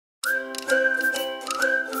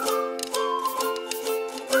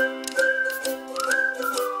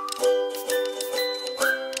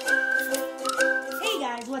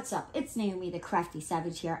What's up? It's Naomi, the Crafty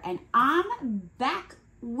Savage here, and I'm back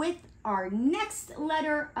with our next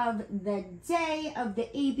letter of the day of the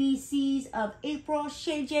ABCs of April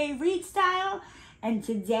Shay Jay-Reed style. And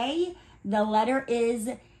today, the letter is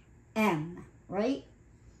M, right?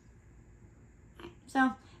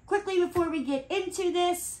 So, quickly before we get into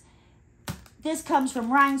this, this comes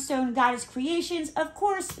from Rhinestone Goddess Creations. Of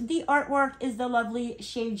course, the artwork is the lovely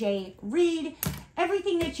Shay Jay-Reed.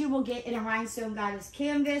 Everything that you will get in a Rhinestone Goddess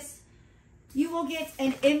canvas. You will get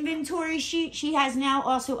an inventory sheet. She has now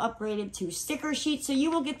also upgraded to sticker sheet. So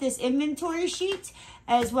you will get this inventory sheet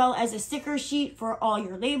as well as a sticker sheet for all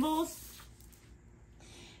your labels.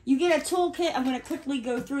 You get a toolkit. I'm going to quickly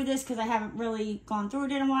go through this because I haven't really gone through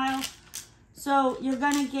it in a while. So you're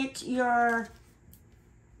going to get your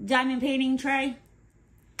diamond painting tray.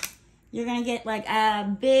 You're going to get like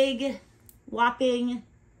a big whopping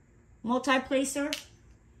multi-placer.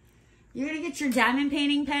 You're going to get your diamond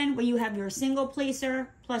painting pen where you have your single placer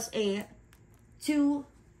plus a two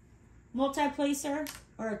multi-placer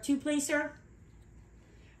or a two placer.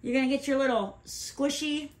 You're going to get your little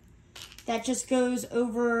squishy that just goes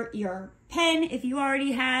over your pen. If you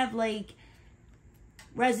already have like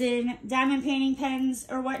resin diamond painting pens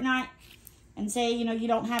or whatnot and say, you know, you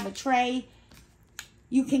don't have a tray,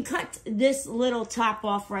 you can cut this little top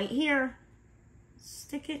off right here.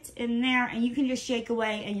 Stick it in there and you can just shake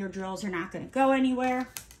away and your drills are not going to go anywhere.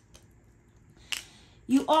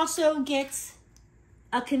 You also get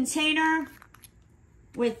a container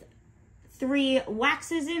with 3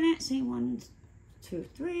 waxes in it. See, 1, 2,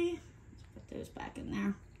 3. Let's put those back in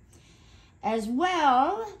there. As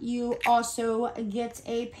well, you also get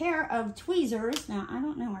a pair of tweezers. Now, I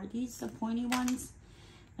don't know, are these the pointy ones?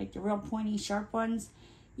 Like the real pointy, sharp ones?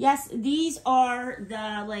 Yes, these are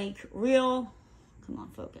the like real... Come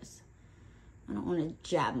on, focus. I don't want to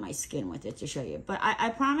jab my skin with it to show you. But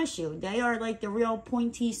I promise you, they are like the real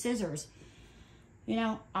pointy scissors. You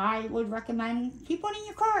know, I would recommend keep one in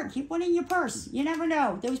your card. Keep one in your purse. You never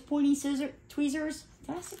know. Those pointy tweezers.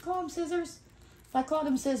 Did I call them scissors? If I called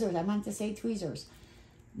them scissors, I meant to say tweezers.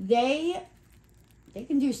 They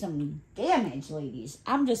can do some damage, ladies.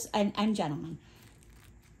 And gentlemen.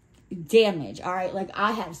 Damage, all right? Like,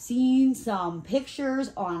 I have seen some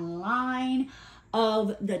pictures online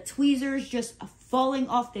of the tweezers just falling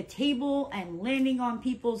off the table and landing on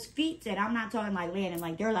people's feet. And I'm not talking like landing,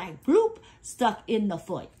 like they're like, boop, stuck in the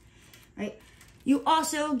foot, right? You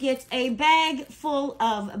also get a bag full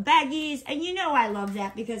of baggies. And you know I love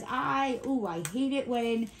that because I hate it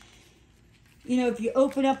when, you know, if you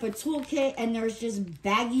open up a toolkit and there's just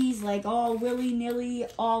baggies like all willy-nilly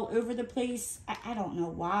all over the place. I don't know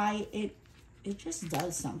why. It just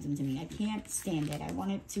does something to me. I can't stand it. I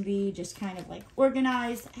want it to be just kind of like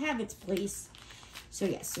organized, have its place. So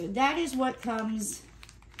yes, so that is what comes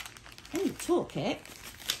in the toolkit.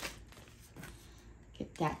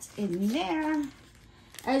 Get that in there.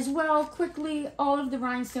 As well, quickly, all of the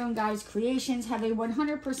Rhinestone Goddess Creations have a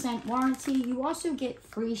 100% warranty. You also get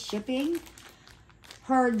free shipping.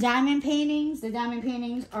 Her diamond paintings, the diamond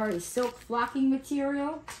paintings are a silk flocking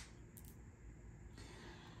material.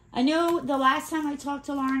 I know the last time I talked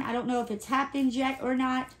to Lauren, I don't know if it's happened yet or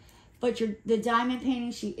not, but the diamond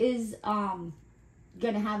painting, she is going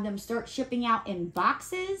to have them start shipping out in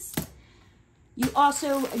boxes. You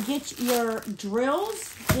also get your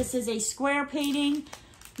drills. This is a square painting.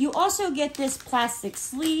 You also get this plastic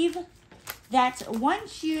sleeve that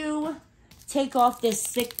once you take off this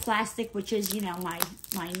thick plastic, which is, you know,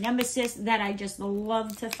 my nemesis that I just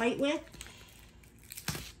love to fight with,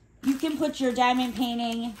 you can put your diamond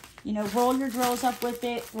painting, you know, roll your drills up with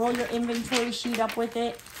it, roll your inventory sheet up with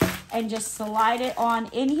it, and just slide it on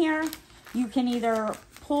in here. You can either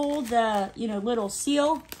pull the, you know, little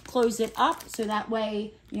seal, close it up, so that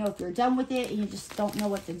way, you know, if you're done with it and you just don't know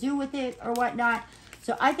what to do with it or whatnot.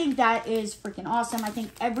 So I think that is freaking awesome. I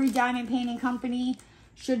think every diamond painting company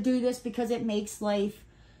should do this because it makes life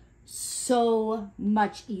so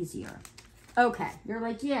much easier. Okay, you're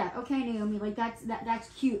like, yeah, okay, Naomi, like that's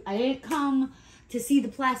cute. I didn't come to see the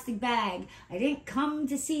plastic bag. I didn't come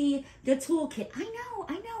to see the toolkit. I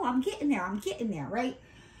know, I'm getting there, right?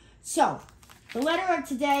 So, the letter of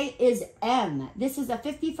today is M. This is a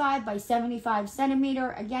 55 by 75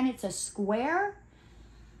 centimeter. Again, it's a square.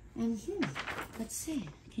 And let's see.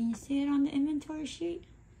 Can you see it on the inventory sheet?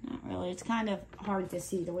 Not really. It's kind of hard to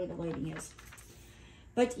see the way the lighting is.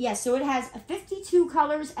 But yeah, so it has 52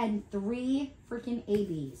 colors and 3 freaking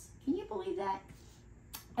ABs. Can you believe that?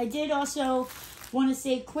 I did also want to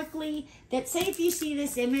say quickly that say if you see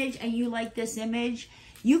this image and you like this image,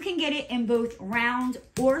 you can get it in both round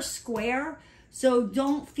or square. So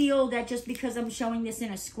don't feel that just because I'm showing this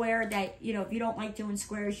in a square that, you know, if you don't like doing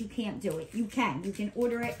squares, you can't do it. You can. You can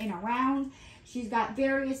order it in a round. She's got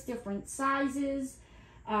various different sizes.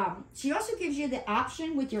 She also gives you the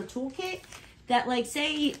option with your toolkit that, like,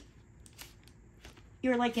 say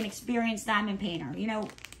you're like an experienced diamond painter, you know,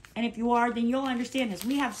 and if you are, then you'll understand this.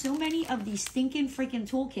 We have so many of these stinking freaking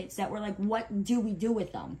toolkits that we're like, what do we do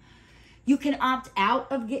with them? You can opt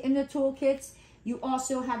out of getting the toolkits. You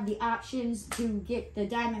also have the options to get the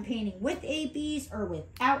diamond painting with ABs or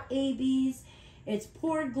without ABs. It's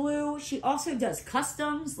poured glue. She also does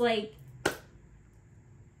customs, like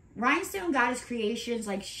Rhinestone Goddess Creations.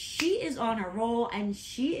 Like, she is on a roll and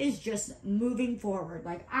she is just moving forward.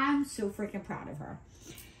 Like, I'm so freaking proud of her.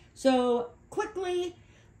 So quickly,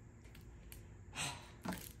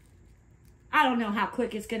 I don't know how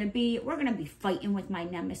quick it's going to be. We're going to be fighting with my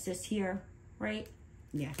nemesis here, right?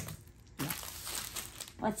 Yeah.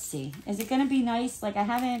 Let's see. Is it going to be nice? Like, I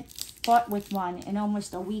haven't fought with one in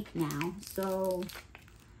almost a week now. So,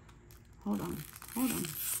 hold on.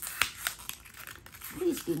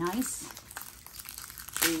 Please be nice.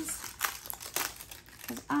 Please.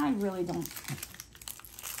 Because I really don't.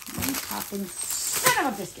 Popping. Son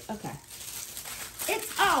of a biscuit. Okay.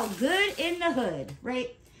 It's all good in the hood,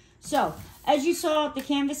 right? So, as you saw, the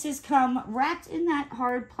canvases come wrapped in that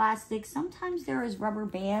hard plastic. Sometimes there is rubber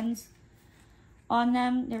bands on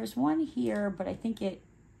them. There's one here, but I think it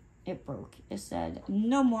broke. It said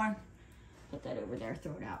no more. Put that over there,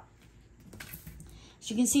 throw it out.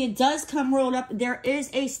 So you can see it does come rolled up. There is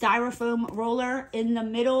a styrofoam roller in the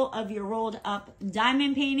middle of your rolled up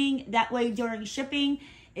diamond painting. That way during shipping,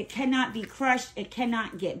 it cannot be crushed. It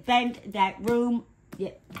cannot get bent. That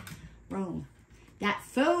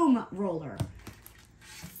foam roller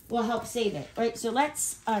will help save it. All right, so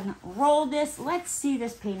let's unroll this. Let's see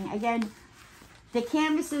this painting. Again, the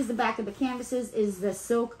canvases, the back of the canvases is the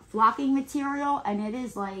silk flocking material, and it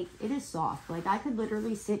is soft. Like, I could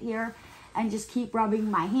literally sit here and just keep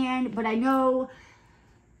rubbing my hand, but I know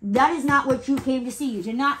that is not what you came to see. You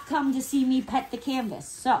did not come to see me pet the canvas.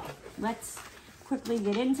 So let's quickly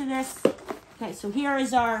get into this. Okay, so here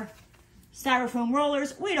is our styrofoam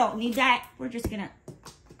rollers. We don't need that. We're just gonna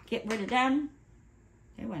get rid of them.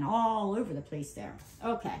 They went all over the place there.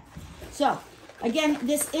 Okay, so again,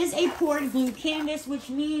 this is a poured glue canvas, which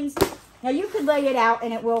means now you could lay it out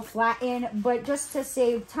and it will flatten, but just to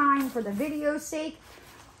save time for the video's sake,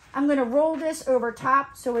 I'm gonna roll this over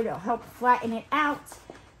top so it'll help flatten it out.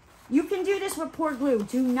 You can do this with poured glue.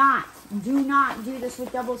 Do not do this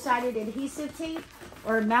with double-sided adhesive tape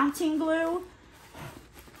or mounting glue.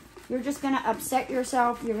 You're just gonna upset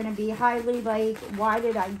yourself. You're gonna be highly like, why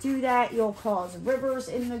did I do that? You'll cause rivers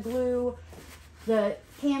in the glue, the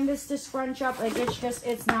canvas to scrunch up. Like,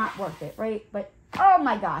 it's not worth it, right? But oh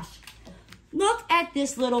my gosh, look at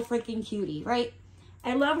this little freaking cutie, right?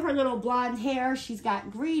 I love her little blonde hair. She's got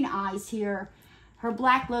green eyes here. Her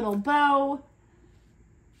black little bow.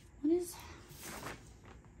 What is?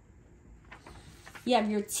 You have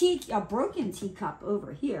your a broken teacup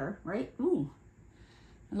over here, right? Ooh.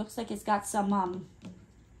 It looks like it's got some,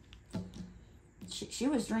 she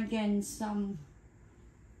was drinking some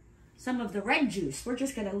of the red juice. We're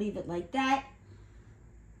just going to leave it like that.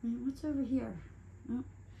 And what's over here? Oh.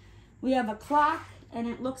 We have a clock, and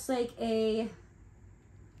it looks like she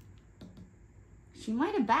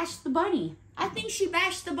might have bashed the bunny. I think she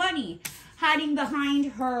bashed the bunny. Hiding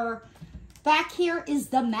behind her back here is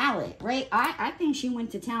the mallet, right? I think she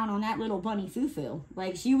went to town on that little bunny foo-foo.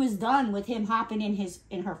 Like, she was done with him hopping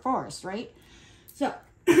in her forest, right? So,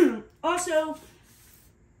 also,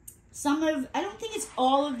 I don't think it's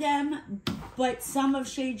all of them, but some of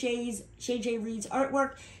Shay Jay-Reed's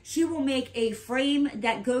artwork, she will make a frame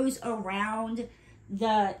that goes around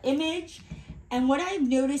the image. And what I've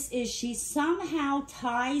noticed is she somehow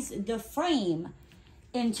ties the frame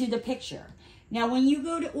into the picture. Now, when you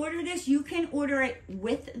go to order this, you can order it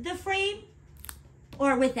with the frame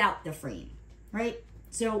or without the frame, right?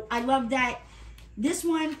 So I love that this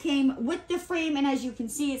one came with the frame, and as you can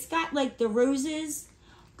see, it's got like the roses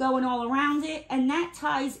going all around it, and that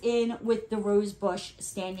ties in with the rose bush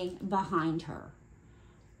standing behind her.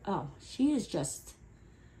 Oh, she is just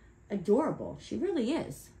adorable. She really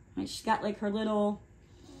is. Right? She's got like her little,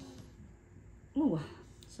 ooh,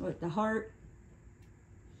 so the heart,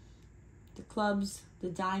 the clubs, the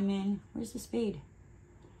diamond. Where's the spade?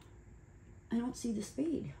 I don't see the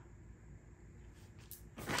spade.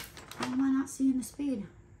 Why am I not seeing the spade?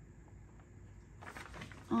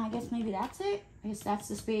 Oh, I guess maybe that's it. I guess that's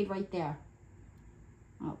the spade right there.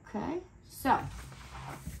 Okay, so,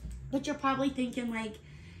 but you're probably thinking like,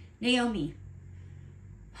 Naomi,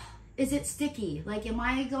 is it sticky? Like, am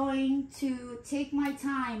I going to take my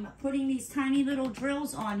time putting these tiny little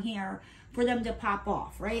drills on here for them to pop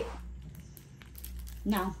off, right?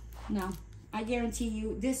 No, no. I guarantee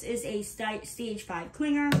you this is a stage 5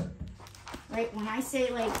 clinger, right? When I say,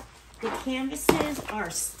 like, the canvases are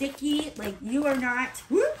sticky, like, you are not,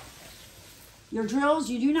 whoop, your drills,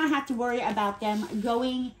 you do not have to worry about them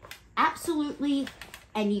going absolutely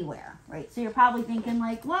anywhere, right? So you're probably thinking,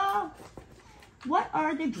 like, well, what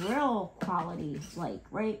are the drill qualities like,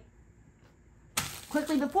 right?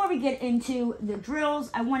 Quickly, before we get into the drills,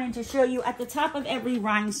 I wanted to show you at the top of every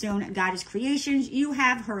Rhinestone Goddess Creations, you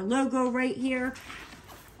have her logo right here.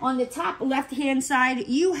 On the top left-hand side,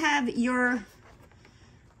 you have your,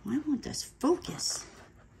 I want this focus.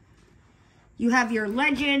 You have your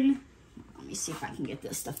legend. Let me see if I can get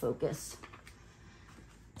this to focus.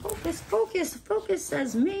 Focus, focus, focus,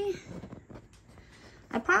 says me.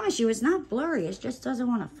 I promise you, it's not blurry. It just doesn't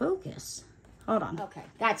want to focus. Hold on. Okay,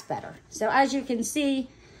 that's better. So as you can see,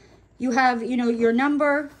 you have, you know, your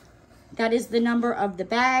number. That is the number of the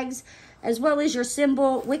bags, as well as your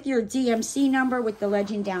symbol with your DMC number with the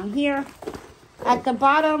legend down here. At the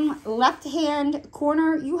bottom left-hand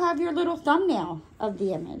corner, you have your little thumbnail of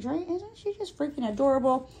the image, right? Isn't she just freaking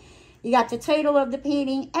adorable? You got the title of the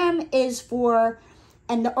painting. M is for,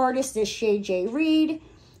 and the artist is Shay Jay-Reed.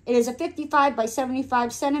 It is a 55 by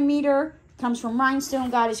 75 centimeter. Comes from Rhinestone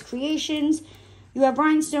Goddess Creations. You have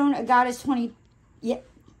Rhinestone Goddess 22.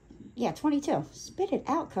 Spit it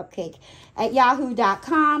out, cupcake. At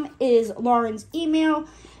yahoo.com is Lauren's email,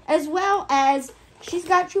 as well as she's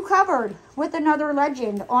got you covered with another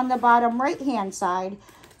legend on the bottom right-hand side.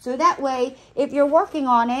 So that way, if you're working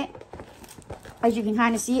on it, as you can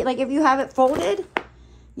kind of see it, like if you have it folded,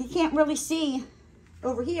 you can't really see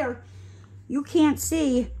over here. You can't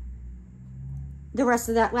see the rest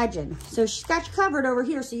of that legend. So she's got you covered over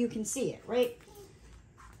here so you can see it, right?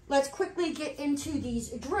 Let's quickly get into these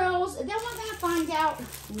drills. And then we're going to find out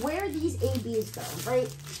where these ABs go, right?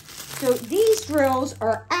 So these drills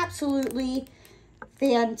are absolutely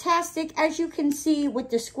fantastic. As you can see with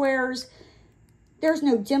the squares, there's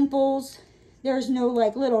no dimples. There's no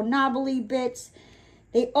like little knobbly bits.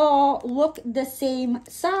 They all look the same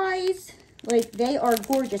size. Like, they are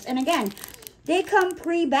gorgeous. And again, they come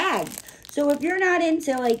pre-bagged. So if you're not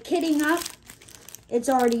into like kitting up, it's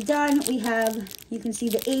already done. We have, you can see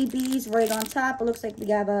the ABs right on top. It looks like we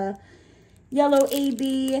have a yellow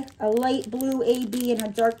AB, a light blue AB, and a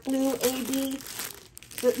dark blue AB.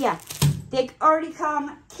 So yeah, they already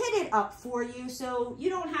come kitted up for you. So you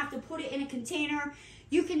don't have to put it in a container.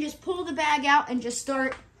 You can just pull the bag out and just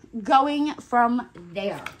start going from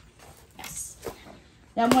there. Yes.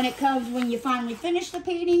 Then when you finally finish the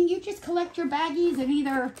painting, you just collect your baggies and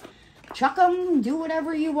either chuck them, do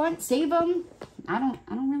whatever you want, save them. I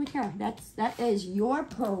don't really care. That is your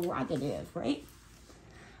prerogative, right?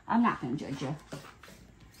 I'm not going to judge you.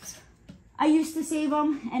 I used to save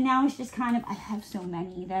them, and now it's just kind of, I have so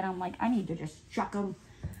many that I'm like, I need to just chuck them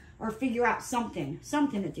or figure out something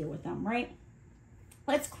to do with them, right?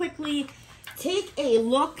 Let's quickly take a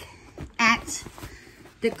look at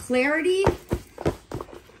the clarity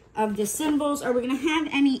of the symbols. Are we going to have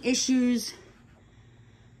any issues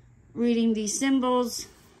reading these symbols?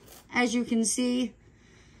 As you can see,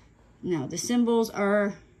 no, the symbols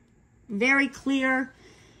are very clear.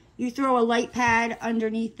 You throw a light pad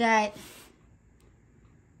underneath that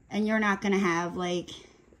and you're not going to have like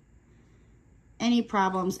any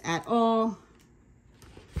problems at all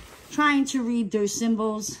trying to read those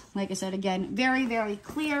symbols. Like I said, again, very, very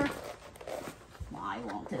clear. Why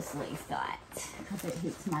won't this leaf that? Because it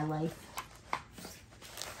hates my life.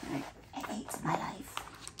 It hates my life.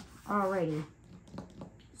 Alrighty.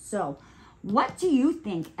 So, what do you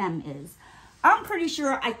think M is? I'm pretty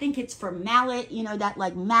sure, I think it's for mallet. You know, that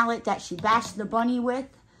like mallet that she bashed the bunny with.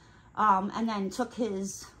 And then took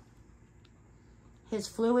his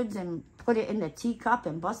fluids and put it in the teacup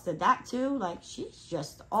and busted that too. Like, she's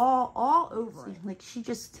just all over it. Like, she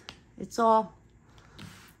just, it's all,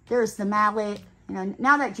 there's the mallet. You know,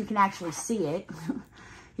 now that you can actually see it,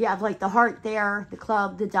 you have like the heart there, the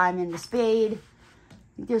club, the diamond, the spade.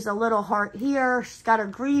 There's a little heart here. She's got her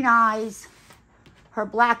green eyes, her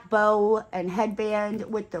black bow and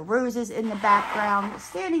headband with the roses in the background,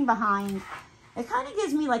 standing behind. It kind of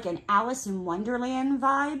gives me like an Alice in Wonderland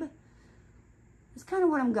vibe. That's kind of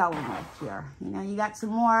what I'm going with here. You know, you got some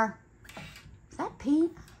more, is that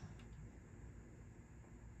paint?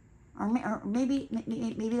 Or maybe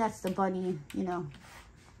that's the bunny, you know.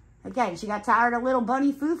 Again, she got tired of little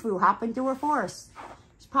bunny foo-foo hopping through her forest.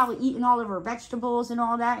 She's probably eating all of her vegetables and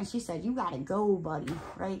all that. And she said, you got to go, buddy,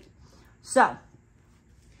 right? So,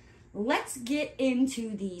 let's get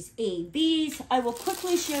into these ABs. I will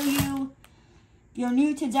quickly show you. If you're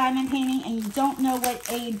new to diamond painting and you don't know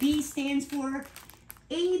what AB stands for,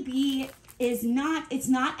 AB is not, it's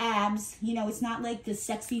not abs. You know, it's not like the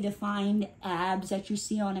sexy defined abs that you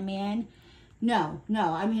see on a man. No,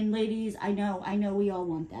 no. I mean, ladies, I know we all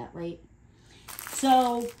want that, right?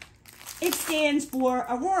 So it stands for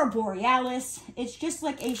Aurora Borealis. It's just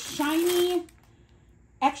like a shiny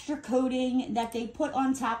extra coating that they put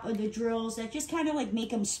on top of the drills that just kind of like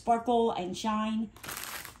make them sparkle and shine.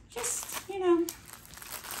 Just, you know,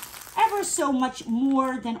 ever so much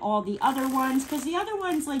more than all the other ones. Because the other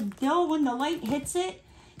ones, like, they'll, when the light hits it,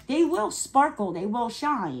 they will sparkle. They will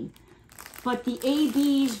shine. But the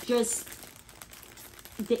ABs just,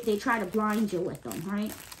 they try to blind you with them,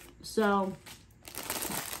 right? So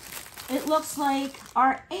it looks like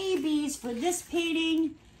our ABs for this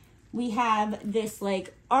painting, we have this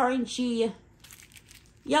like orangey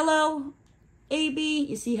yellow AB.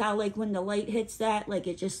 You see how like when the light hits that, like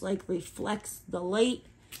it just like reflects the light.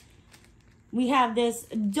 We have this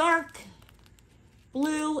dark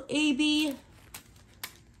blue AB,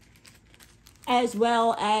 as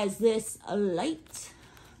well as this light,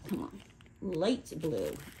 come on, light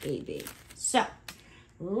blue AB. So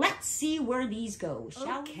let's see where these go,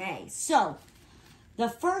 shall we? Okay, so the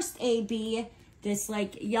first AB, this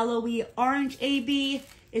like yellowy orange AB,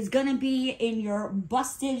 is gonna be in your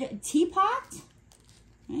busted teapot.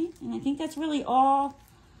 Right? And I think that's really all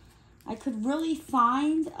I could really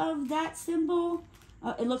find of that symbol.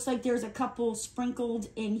 It looks like there's a couple sprinkled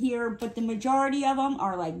in here, but the majority of them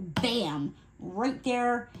are like bam, right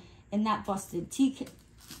there in that busted tea. Is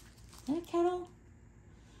that a kettle?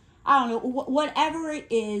 I don't know. Whatever it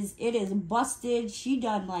is busted. She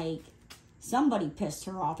done like, somebody pissed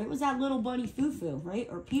her off. It was that little bunny Foo-Foo, right?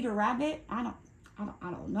 Or Peter Rabbit. I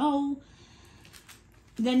don't know.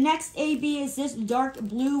 The next AB is this dark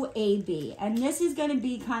blue AB. And this is going to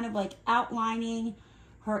be kind of like outlining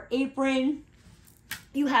her apron.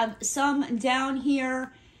 You have some down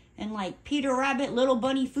here and like Peter Rabbit, little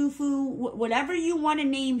bunny Foo-Foo, whatever you want to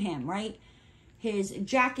name him, right? His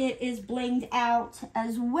jacket is blinged out,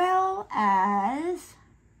 as well as,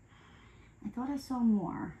 I thought I saw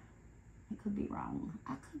more. I could be wrong.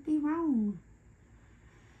 I could be wrong.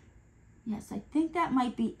 Yes, I think that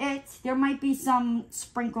might be it. There might be some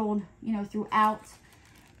sprinkled, you know, throughout.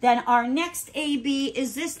 Then our next AB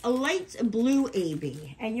is this light blue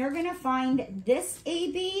AB. And you're going to find this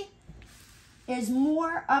AB is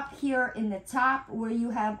more up here in the top where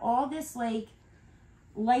you have all this like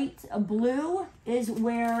light blue is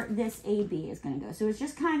where this AB is going to go. So it's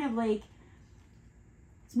just kind of like,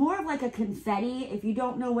 it's more of like a confetti. If you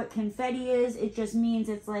don't know what confetti is, it just means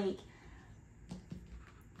it's like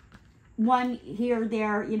one here,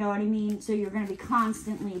 there, you know what I mean? So you're going to be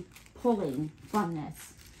constantly pulling from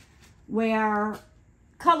this. Where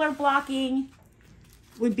color blocking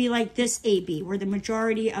would be like this AB, where the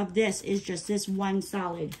majority of this is just this one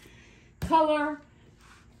solid color.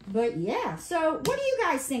 But yeah, so what do you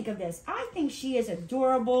guys think of this? I think she is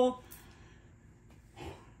adorable.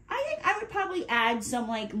 I think I would probably add some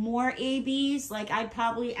like more ABs. Like I'd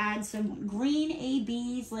probably add some green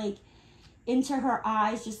ABs like into her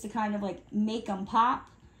eyes just to kind of like make them pop.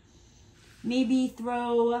 Maybe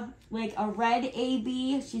throw like a red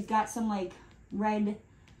AB. She's got some like red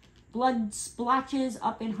blood splotches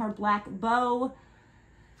up in her black bow.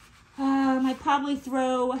 I'd probably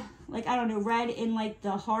throw like, I don't know, red in like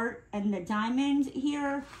the heart and the diamond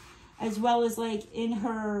here, as well as like in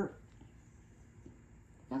her,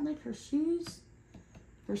 not like her shoes,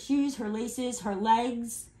 her laces, her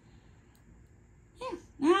legs. Yeah,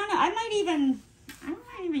 I don't know. I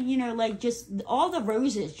might even, you know, like just all the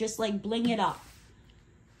roses, just like bling it up.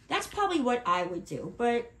 That's probably what I would do.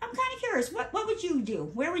 But I'm kind of curious, what would you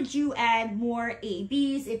do? Where would you add more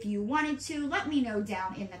ABs if you wanted to? Let me know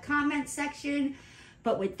down in the comment section.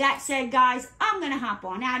 But with that said, guys, I'm going to hop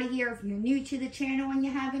on out of here. If you're new to the channel and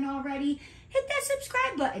you haven't already, hit that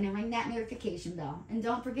subscribe button and ring that notification bell. And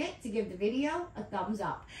don't forget to give the video a thumbs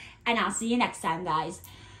up. And I'll see you next time, guys.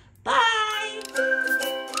 Bye!